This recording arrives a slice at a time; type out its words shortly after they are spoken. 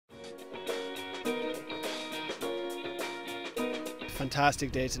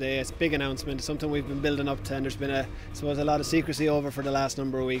fantastic day today. It's a big announcement. It's something we've been building up to, and there's been I suppose a lot of secrecy over for the last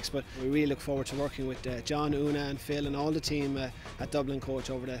number of weeks, but we really look forward to working with John, Una and Phil and all the team at Dublin Coach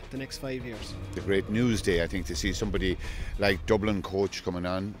over the next 5 years. The great news day, I think, to see somebody like Dublin Coach coming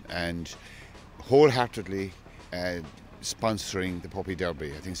on and wholeheartedly sponsoring the Puppy Derby.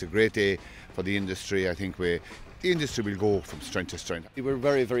 I think it's a great day for the industry. I think the industry will go from strength to strength. We're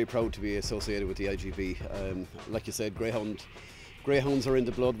very, very proud to be associated with the IGB. Like you said, greyhounds are in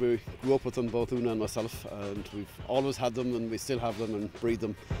the blood. We grew up with them, both Una and myself, and we've always had them and we still have them and breed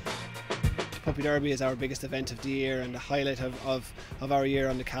them. Puppy Derby is our biggest event of the year and the highlight of our year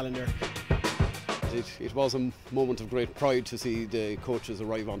on the calendar. It was a moment of great pride to see the coaches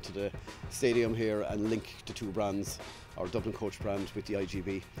arrive onto the stadium here and link the two brands, our Dublin Coach brand with the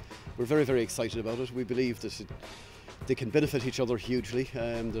IGB. We're very, very excited about it. We believe that they can benefit each other hugely.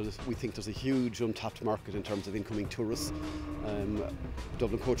 We think there's a huge untapped market in terms of incoming tourists.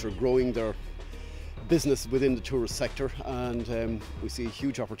 Dublin Coach are growing their business within the tourist sector, and we see a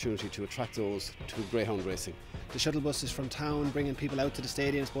huge opportunity to attract those to greyhound racing. The shuttle buses from town bringing people out to the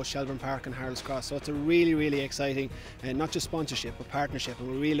stadiums, both Shelbourne Park and Harold's Cross, so it's a really, really exciting, not just sponsorship but partnership,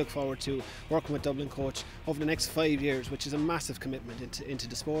 and we really look forward to working with Dublin Coach over the next 5 years, which is a massive commitment into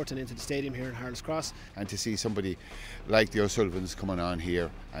the sport and into the stadium here in Harold's Cross. And to see somebody like the O'Sullivans coming on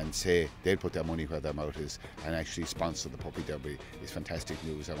here and say they'll put their money where their mouth is and actually sponsor the Puppy Derby is fantastic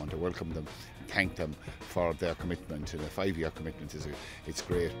news. I want to welcome them, thank them for their commitment, and a 5-year commitment it's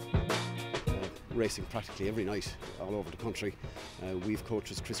great. Racing practically every night all over the country. We've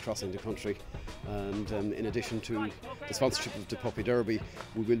coaches crisscrossing the country, and in addition to the sponsorship of the Puppy Derby,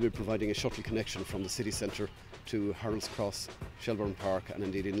 we will be providing a shuttle connection from the city centre to Harold's Cross, Shelbourne Park, and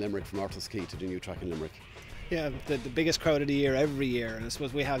indeed in Limerick from Arthur's Quay to the new track in Limerick. Yeah, the biggest crowd of the year every year, and I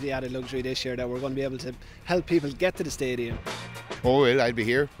suppose we have the added luxury this year that we're going to be able to help people get to the stadium. Oh well, I'll be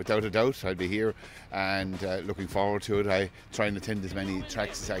here without a doubt. I'll be here and looking forward to it. I try and attend as many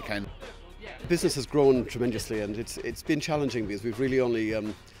tracks as I can. Business has grown tremendously, and it's been challenging because we've really only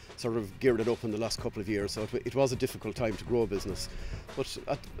sort of geared it up in the last couple of years, so it was a difficult time to grow a business. But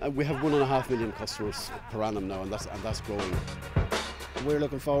we have 1.5 million customers per annum now, and that's growing. We're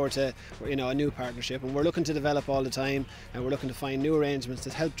looking forward to a new partnership, and we're looking to develop all the time, and we're looking to find new arrangements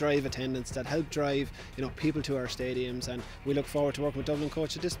that help drive attendance, that help drive people to our stadiums, and we look forward to working with Dublin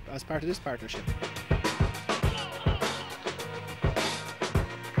Coach as part of this partnership.